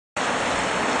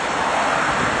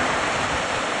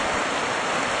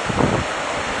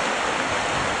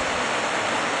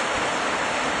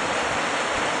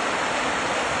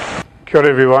Kia ora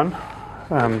everyone.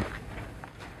 I'm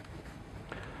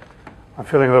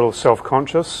feeling a little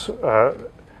self-conscious.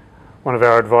 One of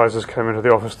our advisors came into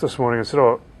the office this morning and said,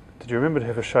 "Oh, did you remember to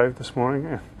have a shave this morning?"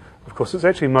 Yeah. Of course, it's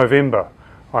actually Movember.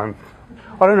 I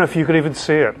don't know if you could even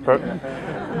see it, but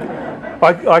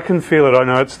I can feel it. I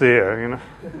know it's there. You know,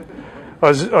 I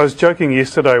was joking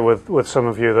yesterday with some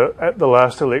of you that at the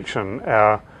last election,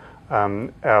 our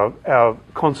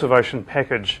conservation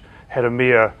package had a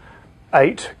mere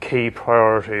 8 key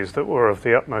priorities that were of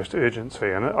the utmost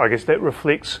urgency, and I guess that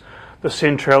reflects the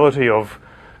centrality of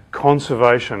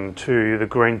conservation to the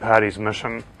Green Party's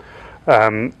mission,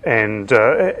 and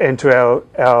to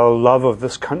our love of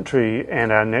this country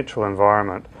and our natural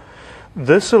environment.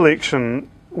 This election,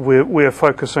 we're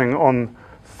focusing on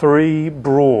 3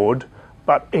 broad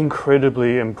but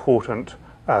incredibly important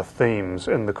themes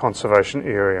in the conservation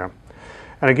area.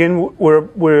 And again,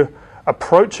 we're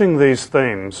approaching these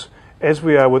themes, as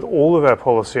we are with all of our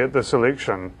policy at this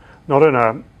election, not in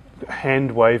a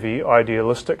hand-wavy,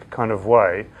 idealistic kind of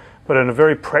way, but in a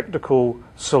very practical,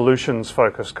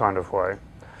 solutions-focused kind of way.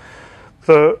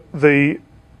 The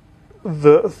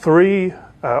 3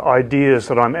 ideas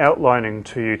that I'm outlining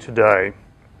to you today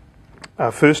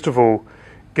are, first of all,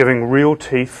 giving real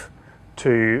teeth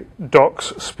to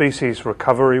DOC's species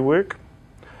recovery work,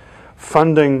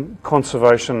 funding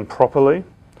conservation properly,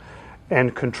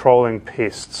 and controlling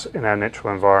pests in our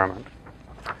natural environment.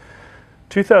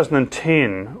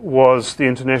 2010 was the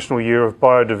International Year of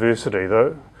Biodiversity,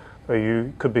 though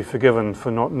you could be forgiven for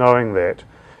not knowing that.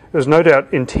 It was no doubt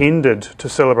intended to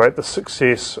celebrate the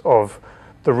success of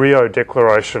the Rio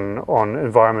Declaration on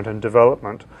Environment and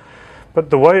Development, but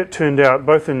the way it turned out,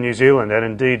 both in New Zealand and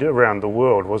indeed around the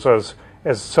world, was as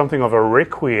something of a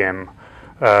requiem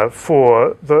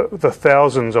for the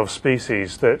thousands of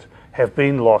species that have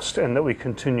been lost and that we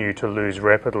continue to lose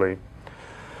rapidly.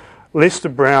 Lester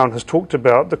Brown has talked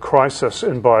about the crisis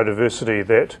in biodiversity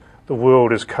that the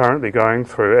world is currently going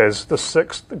through as the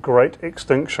 6th great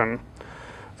extinction.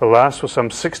 The last was some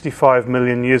 65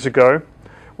 million years ago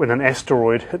when an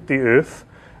asteroid hit the Earth,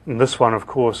 and this one, of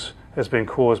course, has been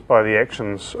caused by the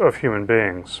actions of human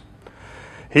beings.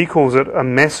 He calls it a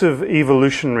massive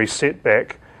evolutionary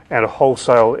setback and a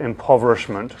wholesale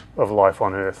impoverishment of life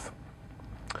on Earth.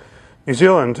 New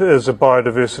Zealand is a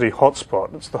biodiversity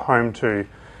hotspot. It's the home to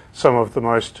some of the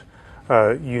most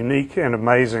unique and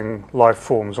amazing life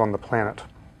forms on the planet.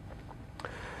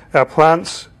 Our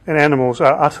plants and animals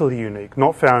are utterly unique,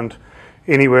 not found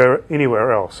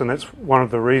anywhere else, and that's one of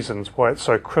the reasons why it's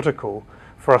so critical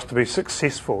for us to be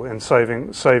successful in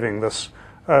saving this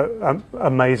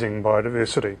amazing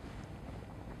biodiversity.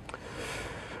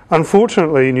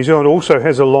 Unfortunately, New Zealand also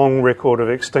has a long record of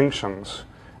extinctions.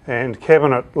 And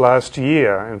Cabinet last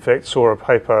year, in fact, saw a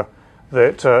paper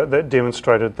that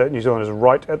demonstrated that New Zealand is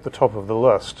right at the top of the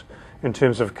list in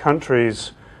terms of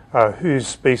countries whose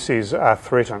species are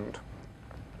threatened.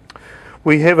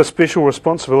 We have a special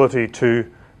responsibility to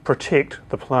protect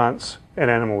the plants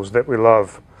and animals that we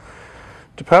love.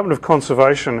 The Department of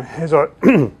Conservation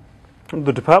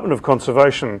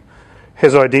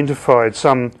has identified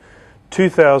some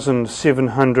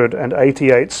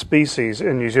 2,788 species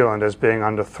in New Zealand as being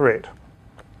under threat.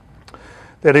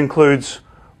 That includes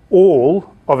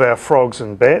all of our frogs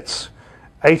and bats,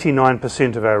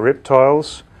 89% of our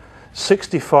reptiles,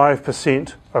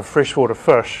 65% of freshwater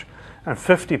fish, and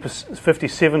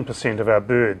 57% of our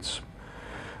birds.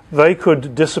 They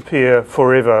could disappear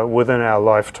forever within our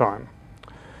lifetime.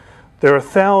 There are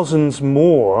thousands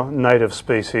more native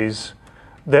species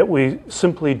that we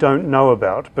simply don't know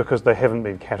about because they haven't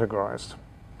been categorised.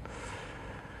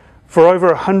 For over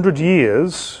 100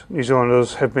 years, New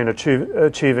Zealanders have been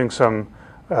achieving some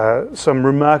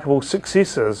remarkable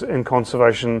successes in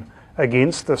conservation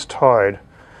against this tide.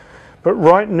 But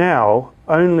right now,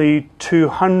 only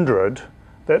 200,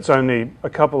 that's only a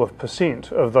couple of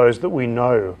 % of those that we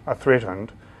know are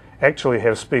threatened, actually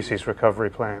have species recovery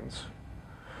plans.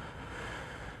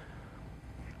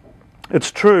 It's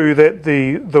true that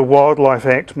the Wildlife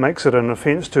Act makes it an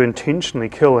offence to intentionally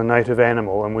kill a native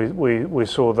animal, and we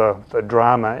saw the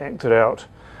drama acted out,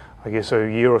 I guess,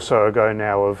 a year or so ago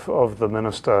now of the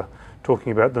minister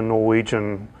talking about the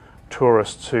Norwegian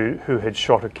tourists who had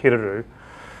shot a kiriru.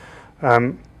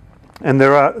 And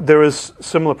there is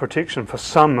similar protection for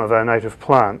some of our native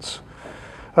plants,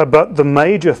 but the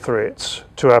major threats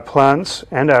to our plants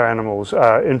and our animals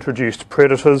are introduced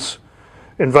predators,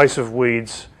 invasive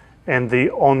weeds, and the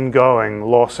ongoing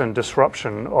loss and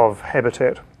disruption of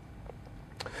habitat.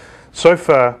 So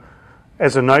far,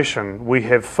 as a nation, we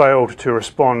have failed to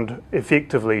respond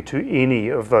effectively to any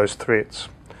of those threats.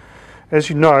 As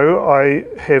you know, I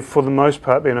have for the most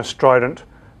part been a strident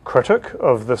critic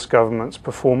of this government's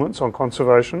performance on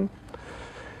conservation.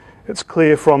 It's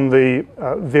clear from the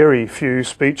very few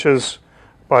speeches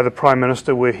by the Prime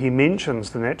Minister where he mentions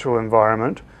the natural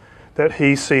environment that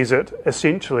he sees it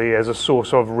essentially as a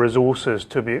source of resources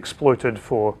to be exploited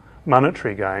for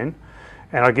monetary gain.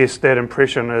 And I guess that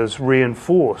impression is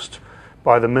reinforced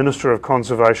by the Minister of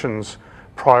Conservation's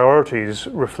priorities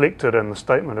reflected in the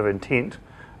Statement of Intent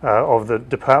of the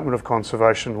Department of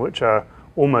Conservation, which are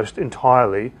almost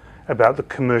entirely about the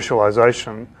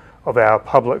commercialisation of our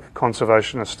public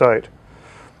conservation estate.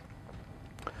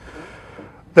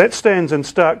 That stands in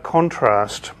stark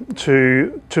contrast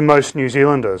to most New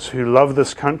Zealanders who love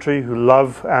this country, who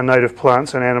love our native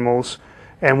plants and animals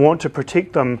and want to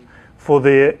protect them for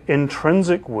their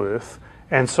intrinsic worth,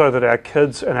 and so that our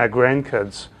kids and our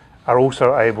grandkids are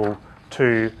also able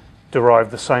to derive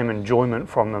the same enjoyment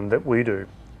from them that we do.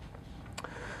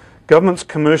 Government's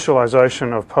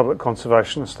commercialisation of public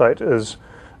conservation estate is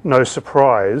no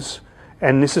surprise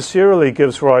and necessarily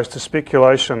gives rise to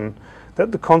speculation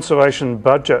that the conservation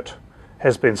budget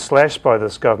has been slashed by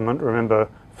this government. Remember,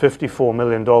 $54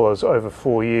 million over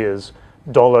 4 years,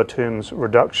 dollar terms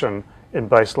reduction in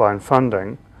baseline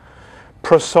funding,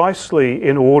 precisely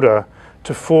in order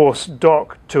to force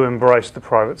DOC to embrace the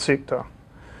private sector.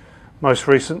 Most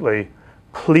recently,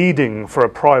 pleading for a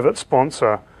private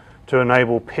sponsor to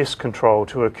enable pest control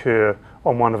to occur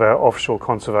on one of our offshore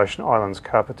conservation islands,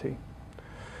 Kapiti.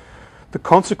 The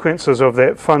consequences of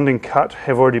that funding cut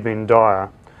have already been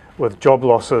dire, with job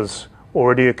losses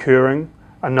already occurring,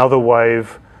 another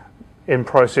wave in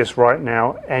process right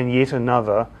now, and yet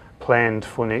another planned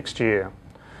for next year.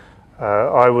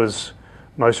 I was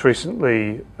most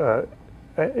recently down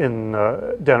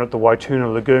at the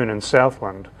Waituna Lagoon in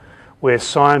Southland, where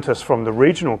scientists from the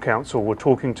regional council were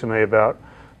talking to me about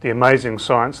the amazing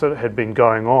science that had been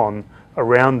going on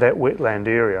around that wetland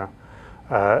area,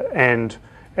 and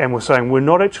were saying we're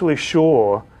not actually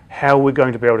sure how we're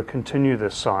going to be able to continue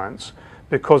this science,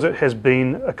 because it has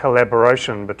been a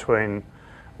collaboration between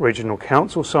regional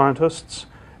council scientists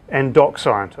and DOC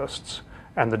scientists,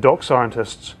 and the DOC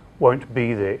scientists won't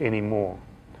be there anymore.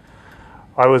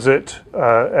 I was at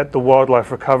the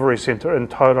Wildlife Recovery Centre in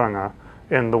Tauranga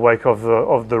in the wake of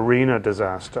the Rena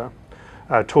disaster,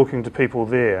 talking to people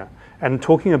there and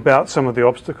talking about some of the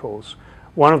obstacles.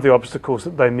 One of the obstacles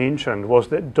that they mentioned was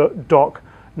that DOC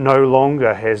no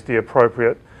longer has the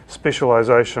appropriate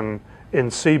specialisation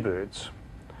in seabirds.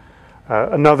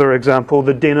 Another example,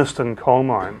 the Denniston coal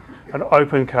mine, an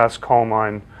open cast coal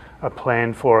mine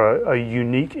planned for a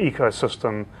unique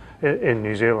ecosystem in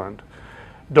New Zealand.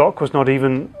 DOC was not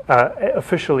even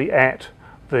officially at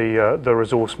the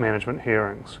resource management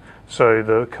hearings. So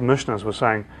the commissioners were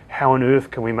saying, how on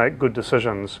earth can we make good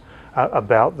decisions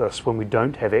about this when we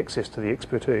don't have access to the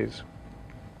expertise?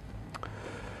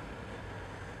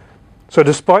 So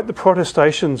despite the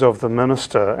protestations of the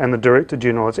Minister and the Director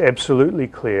General, it's absolutely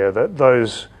clear that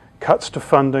those cuts to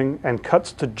funding and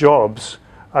cuts to jobs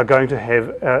are going to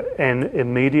have an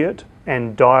immediate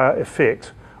and dire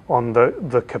effect on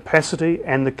the capacity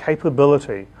and the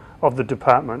capability of the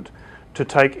department to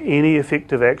take any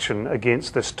effective action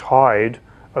against this tide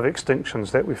of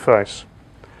extinctions that we face.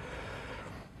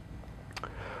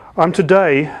 I'm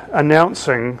today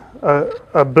announcing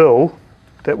a bill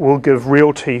that will give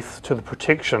real teeth to the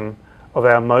protection of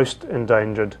our most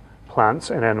endangered plants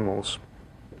and animals.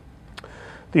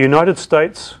 The United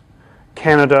States,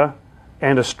 Canada,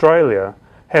 and Australia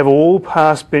have all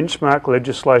passed benchmark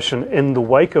legislation in the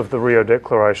wake of the Rio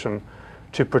Declaration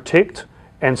to protect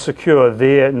and secure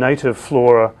their native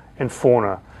flora and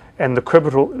fauna and the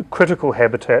critical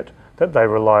habitat that they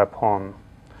rely upon.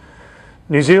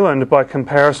 New Zealand, by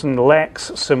comparison,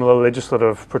 lacks similar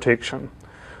legislative protection.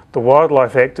 The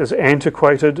Wildlife Act is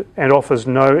antiquated and offers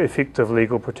no effective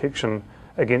legal protection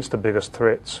against the biggest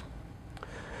threats.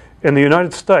 In the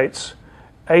United States,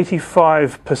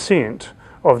 85%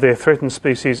 of their threatened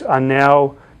species are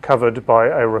now covered by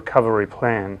a recovery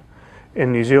plan.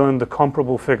 In New Zealand, the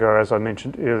comparable figure, as I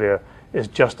mentioned earlier, is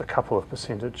just a couple of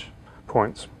percentage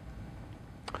points.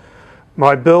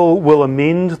 My bill will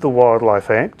amend the Wildlife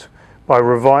Act by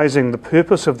revising the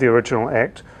purpose of the original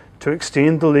Act to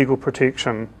extend the legal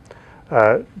protection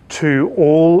to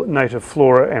all native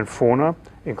flora and fauna,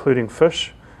 including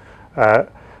fish.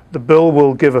 The bill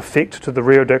will give effect to the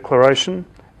Rio Declaration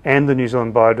and the New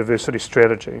Zealand Biodiversity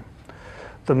Strategy.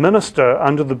 The Minister,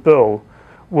 under the bill,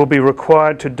 will be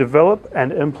required to develop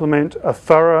and implement a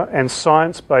thorough and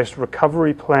science-based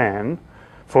recovery plan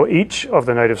for each of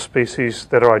the native species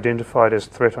that are identified as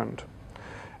threatened,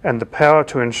 and the power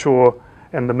to ensure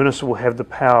and the Minister will have the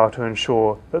power to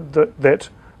ensure that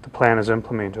the plan is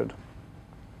implemented.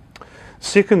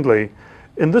 Secondly,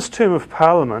 in this term of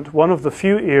Parliament, one of the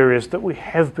few areas that we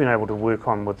have been able to work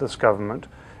on with this government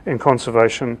in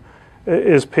conservation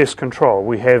is pest control.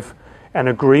 We have an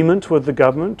agreement with the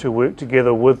government to work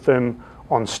together with them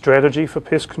on strategy for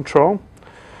pest control,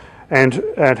 and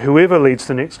whoever leads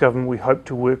the next government, we hope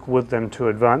to work with them to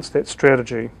advance that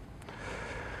strategy.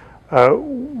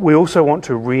 We also want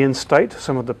to reinstate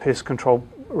some of the pest control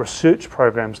research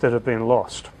programs that have been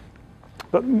lost.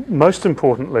 But most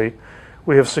importantly,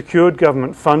 we have secured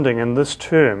government funding in this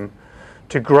term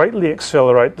to greatly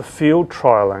accelerate the field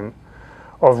trialling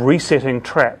of resetting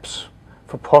traps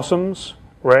for possums,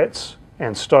 rats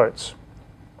and stoats.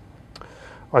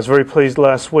 I was very pleased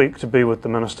last week to be with the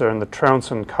Minister in the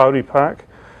Trouncin Kauri Park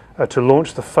to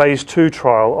launch the Phase 2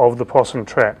 trial of the possum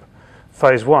trap,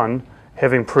 Phase 1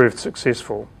 having proved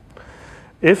successful.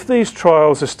 If these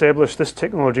trials establish this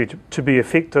technology to be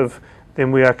effective,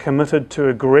 then we are committed to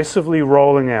aggressively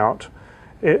rolling out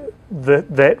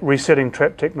that resetting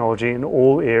trap technology in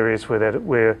all areas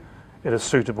where it is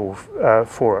suitable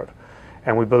for it.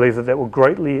 And we believe that will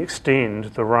greatly extend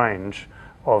the range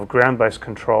of ground-based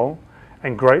control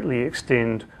and greatly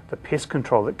extend the pest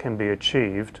control that can be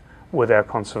achieved with our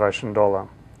conservation dollar.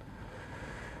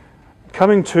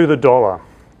 Coming to the dollar,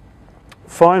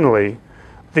 finally,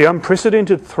 the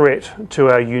unprecedented threat to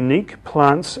our unique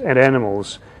plants and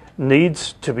animals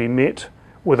needs to be met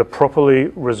with a properly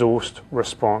resourced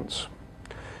response.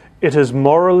 It is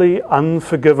morally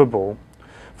unforgivable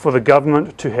for the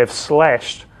government to have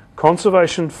slashed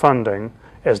conservation funding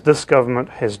as this government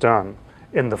has done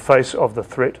in the face of the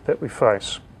threat that we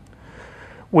face.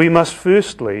 We must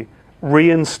firstly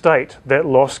reinstate that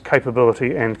lost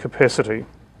capability and capacity.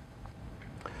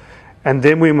 And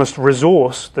then we must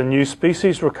resource the new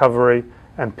species recovery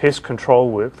and pest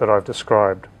control work that I've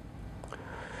described.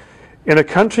 In a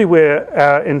country where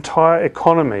our entire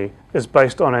economy is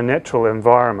based on a natural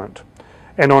environment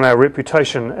and on our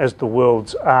reputation as the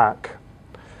world's ark,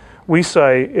 we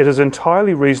say it is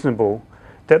entirely reasonable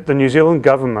that the New Zealand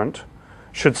government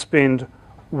should spend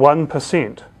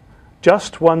 1%,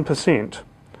 just 1%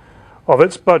 of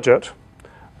its budget,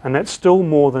 and that's still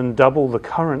more than double the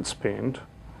current spend,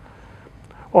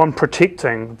 on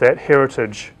protecting that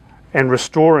heritage and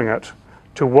restoring it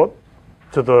to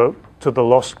the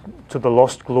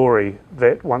lost glory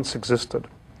that once existed.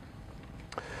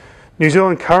 New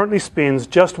Zealand currently spends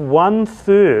just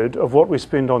 1/3 of what we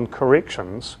spend on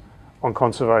corrections on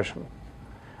conservation.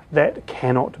 That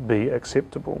cannot be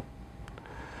acceptable.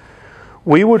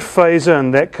 We would phase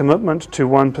in that commitment to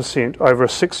 1% over a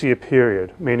 6-year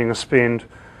period, meaning a spend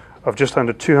of just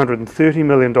under $230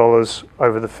 million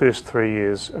over the first 3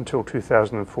 years until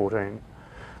 2014.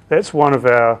 That's one of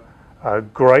our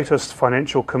greatest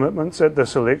financial commitments at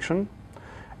this election,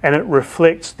 and it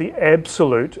reflects the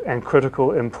absolute and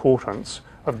critical importance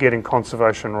of getting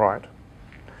conservation right.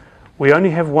 We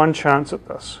only have one chance at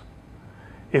this.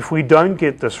 If we don't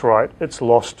get this right, it's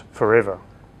lost forever.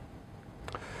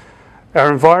 Our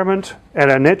environment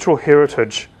and our natural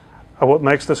heritage are what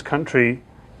makes this country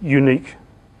unique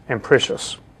and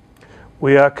precious.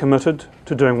 We are committed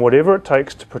to doing whatever it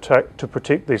takes to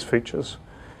protect these features.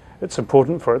 It's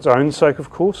important for its own sake, of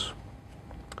course,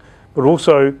 but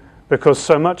also because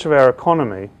so much of our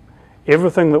economy,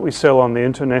 everything that we sell on the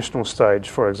international stage,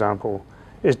 for example,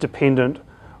 is dependent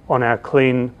on our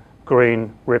clean,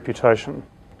 green reputation.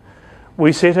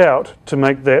 We set out to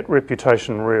make that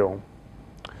reputation real.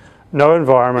 No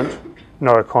environment,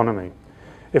 no economy.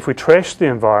 If we trash the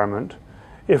environment,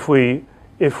 if we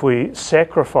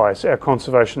sacrifice our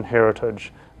conservation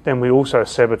heritage, then we also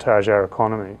sabotage our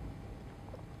economy.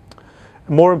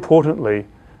 More importantly,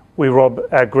 we rob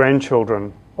our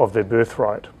grandchildren of their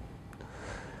birthright.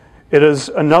 It is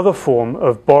another form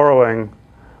of borrowing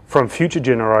from future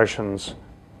generations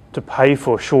to pay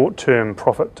for short-term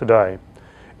profit today,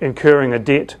 incurring a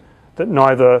debt that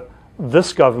neither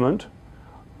this government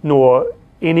nor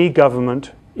any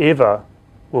government ever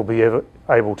will be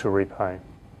able to repay.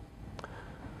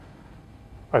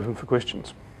 Open for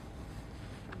questions.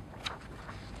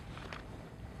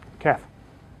 Kath.